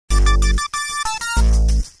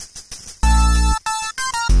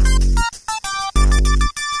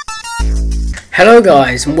Hello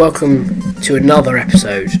guys and welcome to another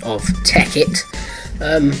episode of Tekkit.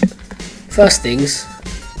 First things,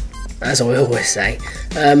 as I always say,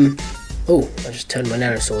 oh, I just turned my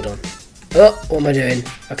nano sword on. Oh, what am I doing?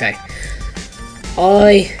 Okay.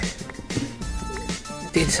 I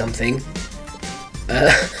did something.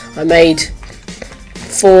 I made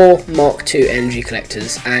 4 Mark II energy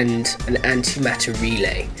collectors and an antimatter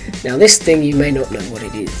relay. Now this thing, you may not know what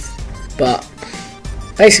it is, but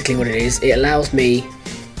basically what it is, it allows me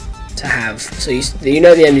to have, so you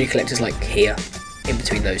know the energy collectors like here, in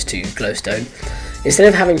between those two glowstone. Instead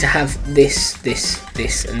of having to have this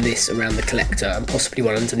and this around the collector and possibly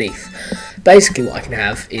one underneath, basically what I can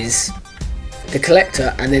have is the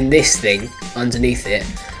collector and then this thing underneath it,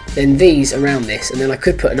 then these around this, and then I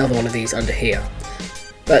could put another one of these under here.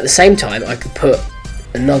 But at the same time I could put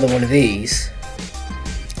another one of these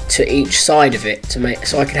to each side of it to make,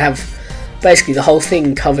 so I could have basically the whole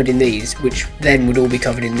thing covered in these, which then would all be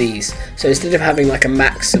covered in these. So instead of having like a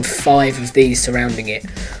max of 5 of these surrounding it,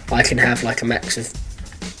 I can have like a max of,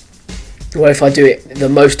 well, if I do it the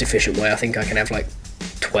most efficient way, I think I can have like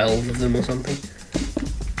 12 of them or something.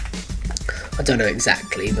 I don't know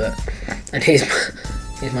exactly, but, and here's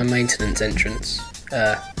my maintenance entrance.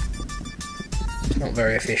 It's not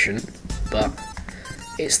very efficient, but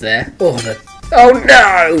it's there. Oh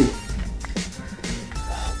no!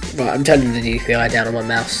 Right, I'm turning the DPI down on my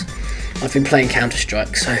mouse. I've been playing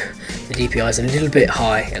Counter-Strike, so the DPI is a little bit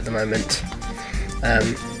high at the moment,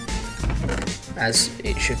 as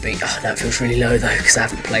it should be. Oh no, it feels really low though because I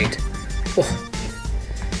haven't played. Oh.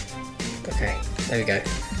 Okay, there we go.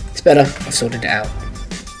 It's better. I've sorted it out.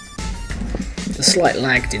 The slight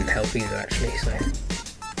lag didn't help either, actually. So,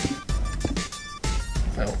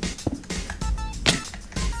 well.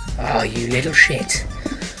 Oh, you little shit.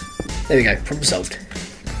 There we go. Problem solved.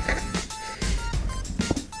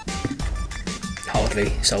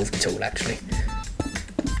 Hardly solved at all, actually.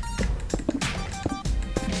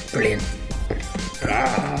 Brilliant.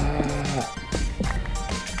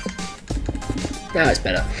 Now it's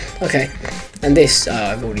better. Okay, and this,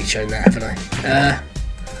 I've already shown that, haven't I?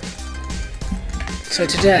 So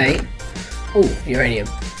today, oh, uranium.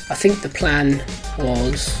 I think the plan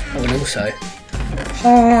was, oh, and also,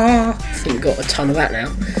 I think we've got a ton of that now.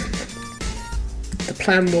 The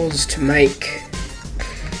plan was to make,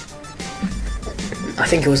 I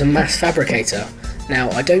think it was a mass fabricator. Now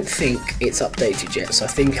I don't think it's updated yet, so I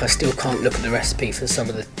think I still can't look at the recipe for some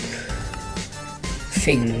of the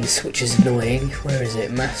things, which is annoying. Where is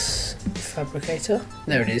it? Mass fabricator?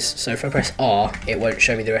 There it is. So if I press R, it won't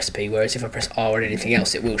show me the recipe, whereas if I press R on anything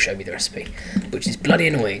else, it will show me the recipe, which is bloody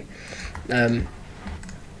annoying.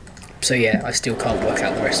 So yeah, I still can't work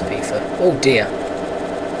out the recipe for, oh dear.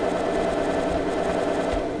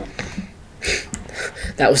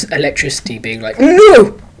 That was electricity being like,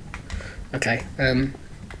 no! Okay,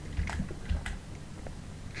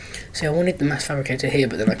 see, I wanted the mass fabricator here,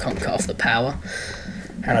 but then I can't cut off the power,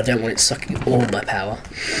 and I don't want it sucking all my power.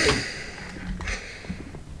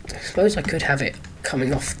 I suppose I could have it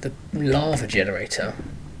coming off the lava generator,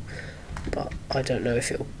 but I don't know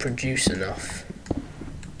if it'll produce enough.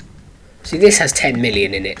 See, this has 10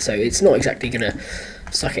 million in it, so it's not exactly going to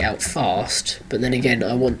suck it out fast, but then again,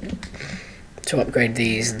 I want to upgrade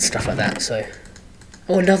these and stuff like that, so...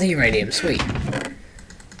 Oh, another uranium, sweet.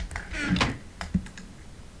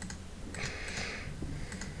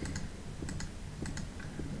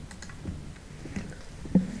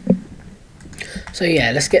 So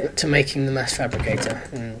yeah, let's get to making the mass fabricator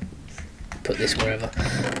and put this wherever.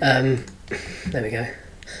 There we go.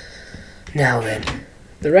 Now then,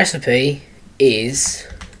 the recipe is...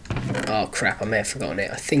 Oh crap, I may have forgotten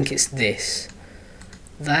it. I think it's this.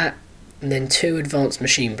 That, and then 2 advanced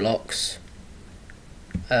machine blocks.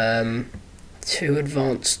 2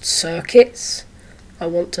 advanced circuits, I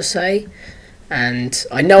want to say, and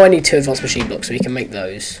I know I need 2 advanced machine blocks, so we can make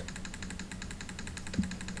those.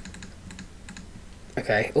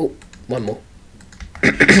 Okay, oh, one more.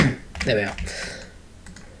 There we are.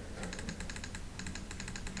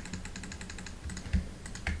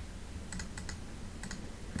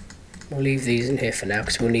 We'll leave these in here for now,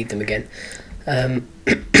 because we'll need them again. I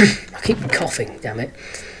keep coughing, damn it.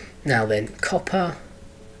 Now then, copper.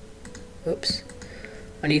 Oops.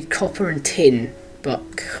 I need copper and tin, but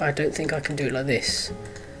I don't think I can do it like this.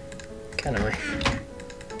 Can I?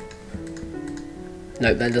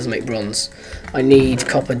 Nope, that doesn't make bronze. I need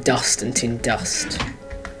copper dust and tin dust.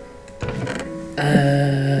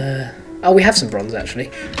 Oh, we have some bronze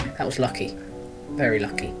actually. That was lucky. Very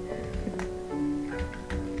lucky.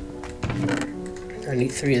 I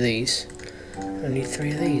need 3 of these. I need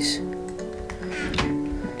 3 of these.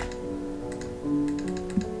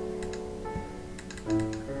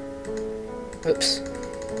 Oops.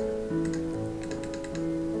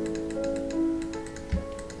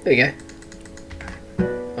 There we go.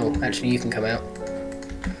 Oh, actually you can come out.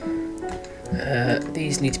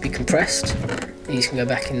 These need to be compressed. These can go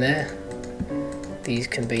back in there. These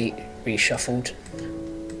can be reshuffled.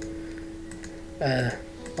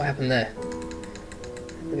 What happened there?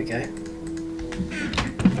 There we go.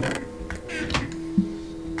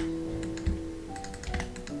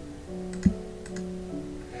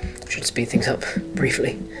 Should speed things up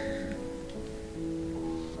briefly.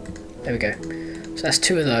 There we go. So that's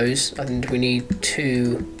 2 of those, and we need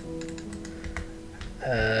 2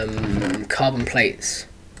 carbon plates,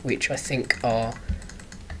 which I think are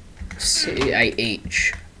 8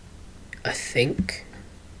 each. I think.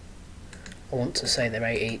 I want to say they're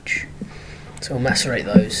 8 each. So we'll macerate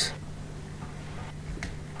those.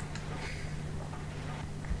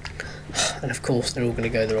 And of course they're all going to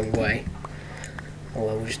go the wrong way. Oh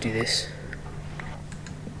well, we'll just do this.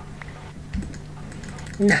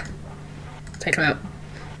 Nah. Take them out.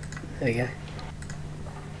 There we go.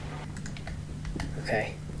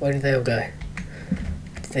 Okay. Where did they all go?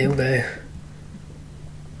 Did they all go?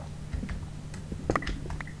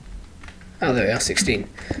 Oh, there we are, 16.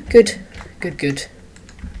 Good. Good, good.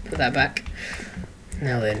 Put that back.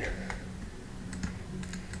 Now then.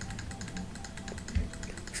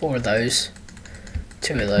 4 of those.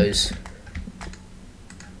 2 of those.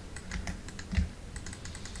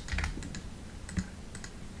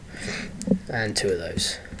 And 2 of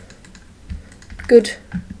those. Good.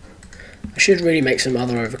 I should really make some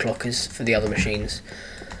other overclockers for the other machines.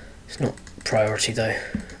 It's not priority though.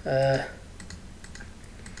 I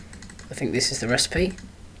think this is the recipe.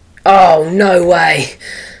 Oh, no way!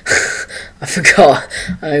 I forgot.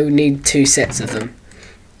 I need 2 sets of them.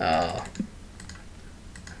 Oh.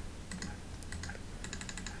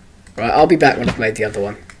 Right, I'll be back when I've made the other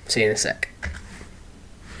one. See you in a sec.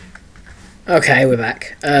 Okay, we're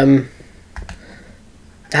back. To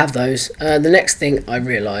have those. The next thing I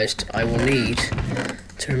realised I will need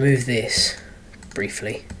to remove this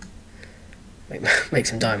briefly. Make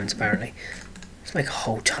some diamonds apparently. Let's make a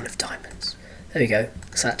whole ton of diamonds. There we go.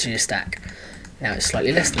 That's actually a stack. Now it's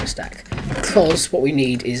slightly less than a stack. Because what we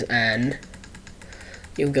need is an...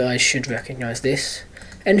 You guys should recognise this.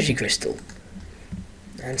 Energy crystal.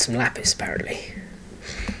 And some lapis apparently.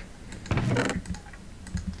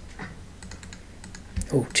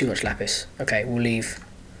 Oh, too much lapis. Okay, we'll leave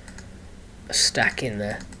a stack in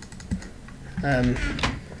there.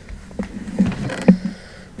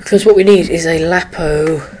 Because what we need is a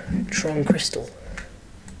lapotron crystal,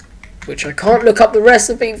 which I can't look up the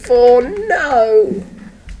recipe for. No.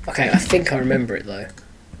 Okay, I think I remember it though.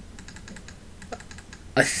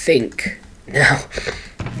 I think. Now,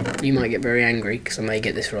 you might get very angry because I may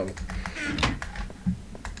get this wrong.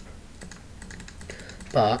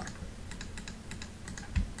 But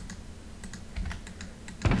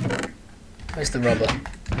where's the rubber?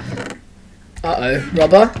 Uh-oh,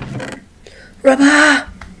 rubber? Rubber!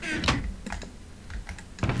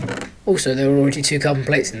 Also, there were already 2 carbon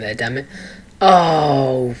plates in there, damn it.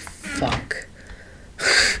 Oh, fuck.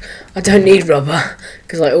 I don't need rubber,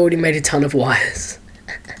 because I already made a ton of wires.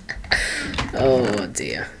 Oh,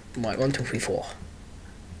 dear. Right, 1, 2, 3, 4.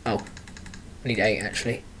 Oh, I need 8,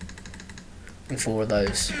 actually. And 4 of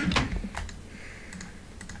those.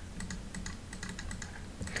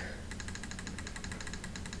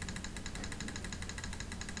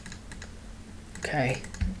 Okay,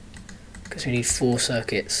 because we need 4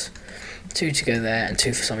 circuits, 2 to go there and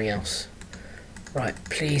 2 for something else. Right,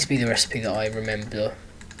 please be the recipe that I remember.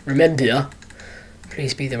 Remember?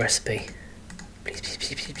 Please be the recipe. Please, please,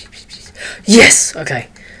 please, please, please, please, please. Yes! Okay.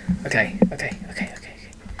 Okay.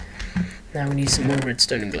 Now we need some more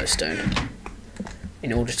redstone and glowstone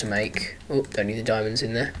in order to make... Oh, don't need the diamonds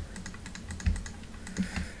in there.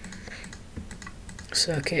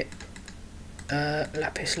 Circuit.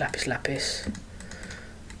 Lapis.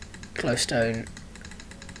 Glowstone.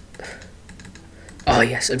 Oh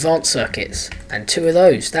yes, advanced circuits, and 2 of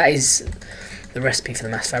those. That is the recipe for the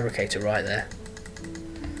mass fabricator right there.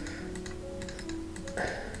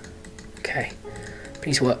 Okay,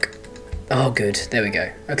 please work. Oh good, there we go.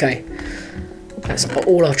 Okay, that's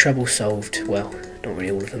all our trouble solved. Well, not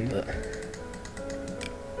really all of them, but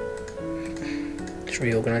just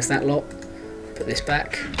reorganise that lot. Put this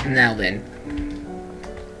back. Now then,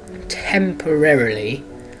 temporarily,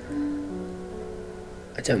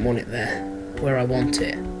 I don't want it there. Where I want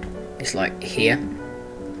it is like here,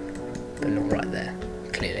 but not right there,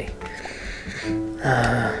 clearly.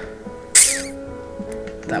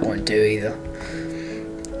 That won't do either.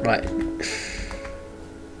 Right.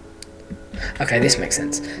 Okay, this makes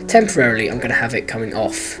sense. Temporarily, I'm going to have it coming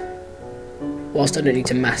off. Whilst I don't need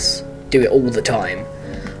to mass do it all the time,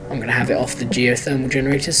 I'm going to have it off the geothermal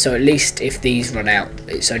generators, so at least if these run out,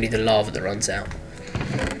 it's only the lava that runs out.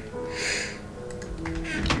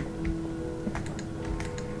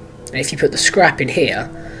 And if you put the scrap in here,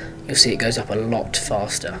 you'll see it goes up a lot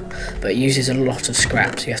faster. But it uses a lot of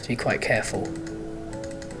scrap, so you have to be quite careful.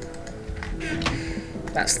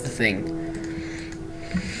 That's the thing.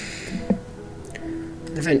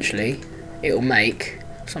 And eventually, it will make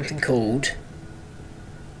something called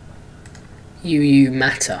UU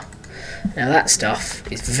matter. Now that stuff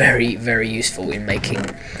is very, very useful in making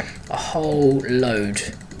a whole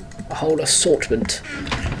assortment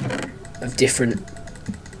of different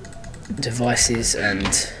devices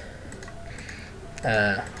and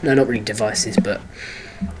no, not really devices, but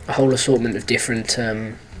a whole assortment of different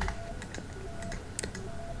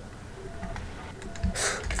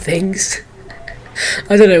things.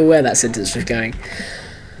 I don't know where that sentence was going.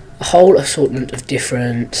 A whole assortment of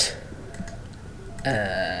different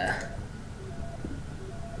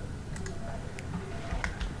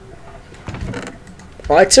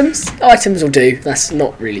items? Items will do. That's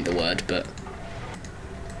not really the word, but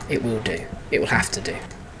it will do. It will have to do.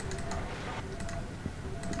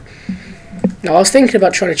 Now, I was thinking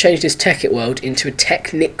about trying to change this Tekkit world into a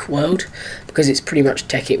Technic world, because it's pretty much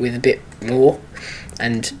Tekkit with a bit more,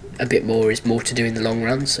 and a bit more is more to do in the long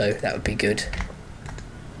run, so that would be good.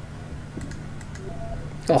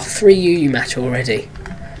 Oh, 3 UU matter already.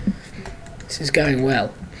 This is going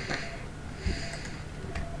well.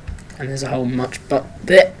 And there's a whole bunch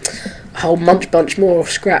more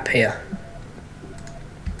scrap here.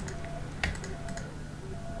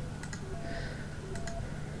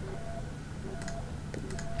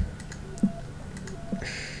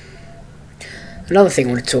 Another thing I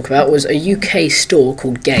wanted to talk about was a UK store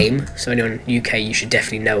called Game. So anyone in the UK, you should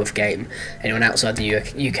definitely know of Game. Anyone outside the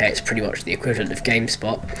UK, it's pretty much the equivalent of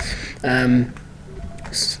GameSpot.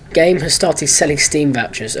 Game has started selling Steam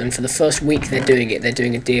vouchers, and for the first week they're doing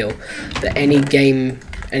a deal that any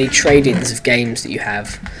trade-ins of games that you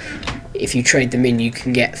have, if you trade them in, you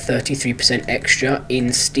can get 33% extra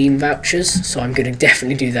in Steam vouchers. So I'm going to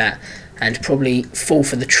definitely do that, and probably fall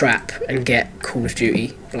for the trap and get Call of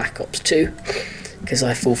Duty Black Ops 2, because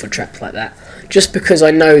I fall for traps like that. Just because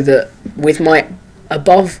I know that with my I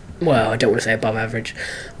don't want to say above average,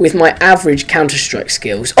 with my average Counter-Strike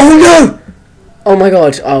skills. Oh no! Oh my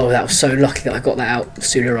god, oh, that was so lucky that I got that out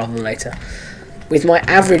sooner rather than later. With my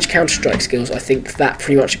average Counter-Strike skills, I think that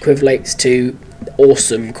pretty much equivalates to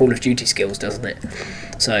awesome Call of Duty skills, doesn't it?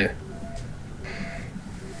 So,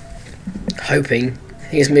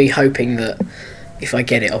 here's me hoping that if I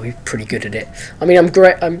get it, I'll be pretty good at it. I mean,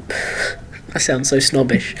 I sound so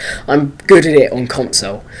snobbish. I'm good at it on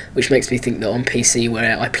console, which makes me think that on PC,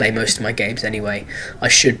 where I play most of my games anyway, I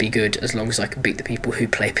should be good as long as I can beat the people who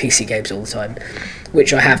play PC games all the time,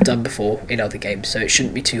 which I have done before in other games, so it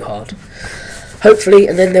shouldn't be too hard. Hopefully,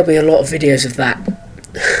 and then there'll be a lot of videos of that,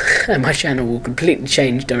 and my channel will completely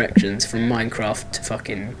change directions from Minecraft to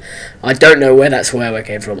fucking... I don't know where that swear word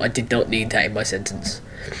came from. I did not need that in my sentence.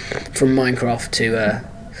 From Minecraft to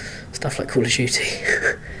stuff like Call of Duty.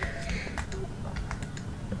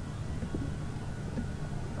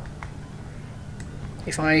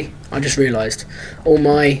 I just realised all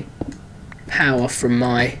my power from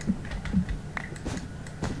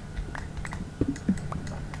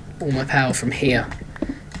here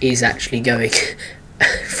is actually going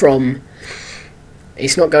from,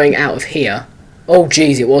 it's not going out of here. Oh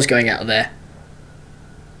geez, it was going out of there.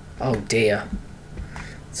 Oh dear.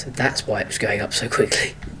 So that's why it was going up so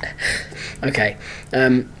quickly. Okay,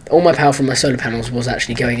 all my power from my solar panels was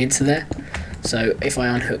actually going into there. So if I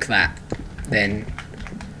unhook that, then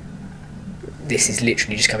this is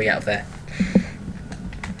literally just coming out of there,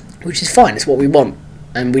 which is fine. It's what we want,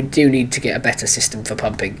 and we do need to get a better system for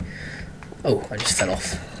pumping. Oh, I just fell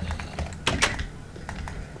off.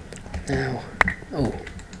 Now, oh,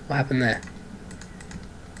 what happened there?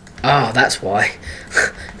 Ah, that's why.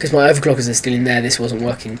 Because my overclockers are still in there. This wasn't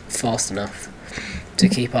working fast enough to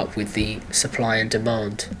keep up with the supply and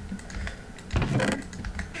demand.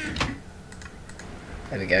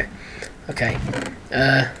 There we go. Okay.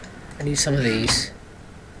 I need some of these.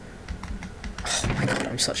 Oh my god,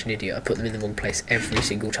 I'm such an idiot. I put them in the wrong place every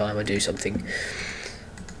single time I do something.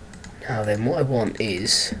 Now then, what I want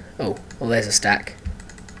is... Oh, well there's a stack.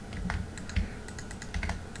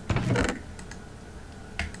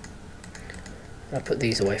 I'll put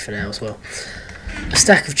these away for now as well. A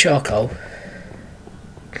stack of charcoal,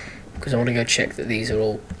 because I want to go check that these are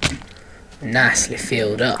all nicely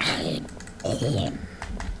filled up.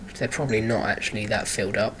 They're probably not actually that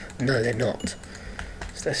filled up. No, they're not.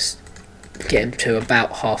 So let's get them to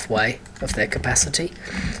about halfway of their capacity.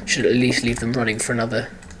 Should at least leave them running for another,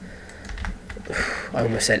 I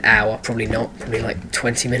almost said hour, probably not, probably like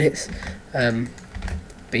 20 minutes. But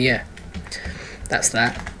yeah, that's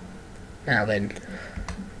that. Now then,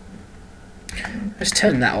 let's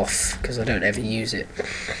turn that off because I don't ever use it.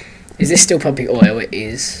 Is this still pumping oil? It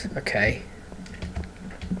is. Okay.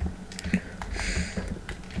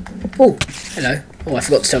 Oh, hello. Oh, I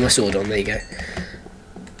forgot to turn my sword on. There you go.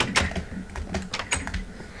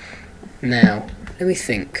 Now, let me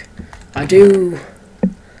think. I do...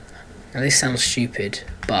 Now this sounds stupid,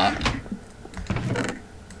 but...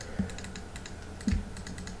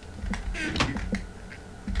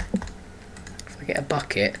 if I get a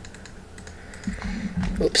bucket...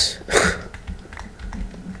 Oops.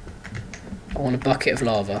 I want a bucket of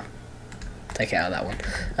lava. Take it out of that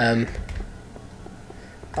one.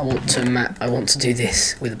 I want to do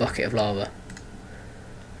this with a bucket of lava.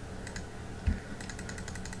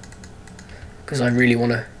 Because I really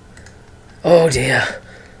want to... Oh dear.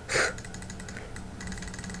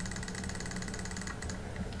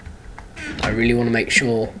 I really want to make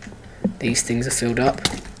sure these things are filled up.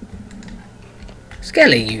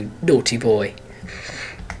 Skelly, you naughty boy.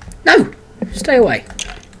 No! Stay away.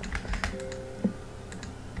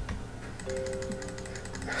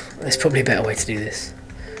 There's probably a better way to do this.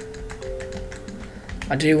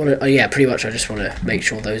 I do want to... Oh yeah, pretty much I just want to make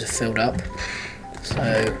sure those are filled up.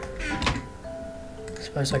 So... I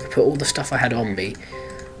suppose I could put all the stuff I had on me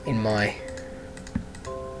in my...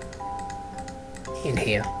 in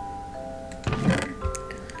here.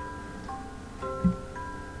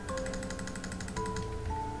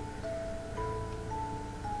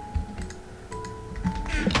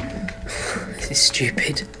 This is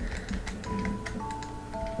stupid.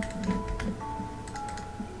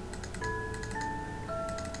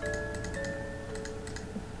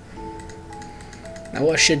 Now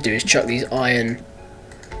what I should do is chuck these iron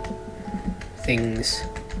things,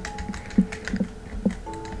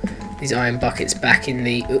 these iron buckets back in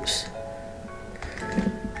the, oops,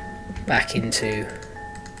 back into,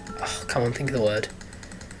 oh, come on, think of the word.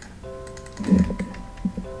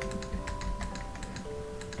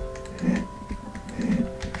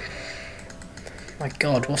 My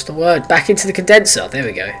God, what's the word? Back into the condenser, there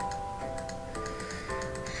we go.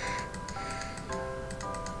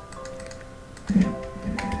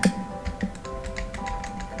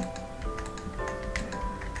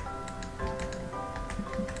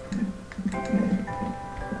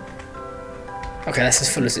 Okay, that's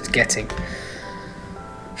as full as it's getting.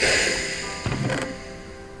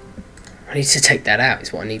 I need to take that out,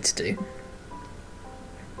 is what I need to do.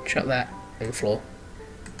 Chuck that on the floor.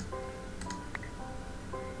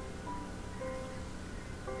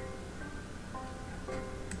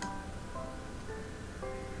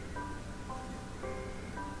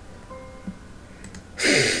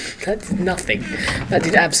 That did nothing. That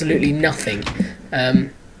did absolutely nothing.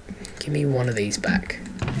 Give me one of these back.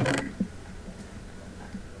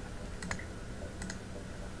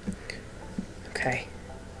 Okay.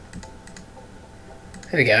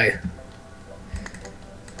 There we go.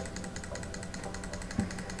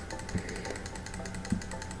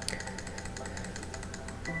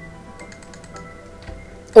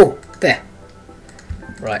 Oh, there.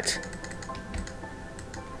 Right.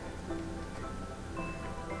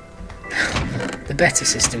 The better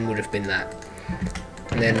system would have been that.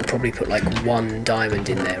 And then probably put like one diamond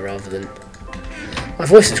in there rather than... My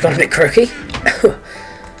voice has gone a bit croaky.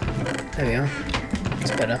 There we are.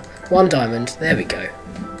 That's better. One diamond. There we go.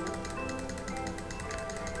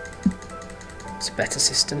 It's a better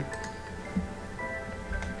system.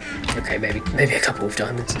 Okay, maybe a couple of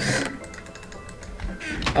diamonds.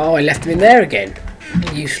 Oh, I left them in there again.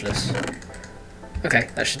 Useless. Okay,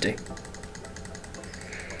 that should do.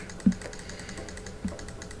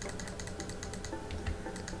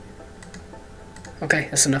 Okay,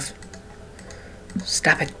 that's enough.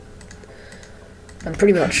 Stab it. And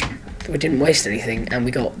pretty much, we didn't waste anything, and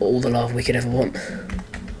we got all the lava we could ever want.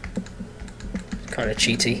 Kind of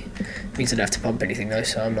cheaty. Means I don't have to pump anything though,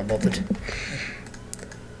 so I'm not bothered.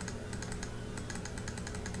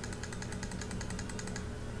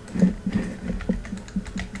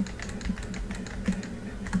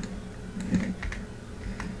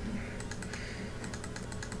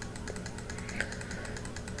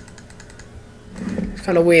 It's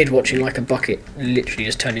kind of weird watching like a bucket literally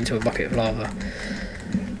just turn into a bucket of lava.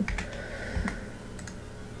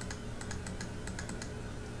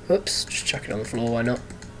 Oops, just chuck it on the floor, why not?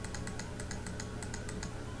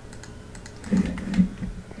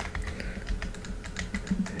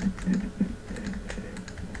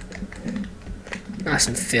 nice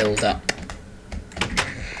and filled up.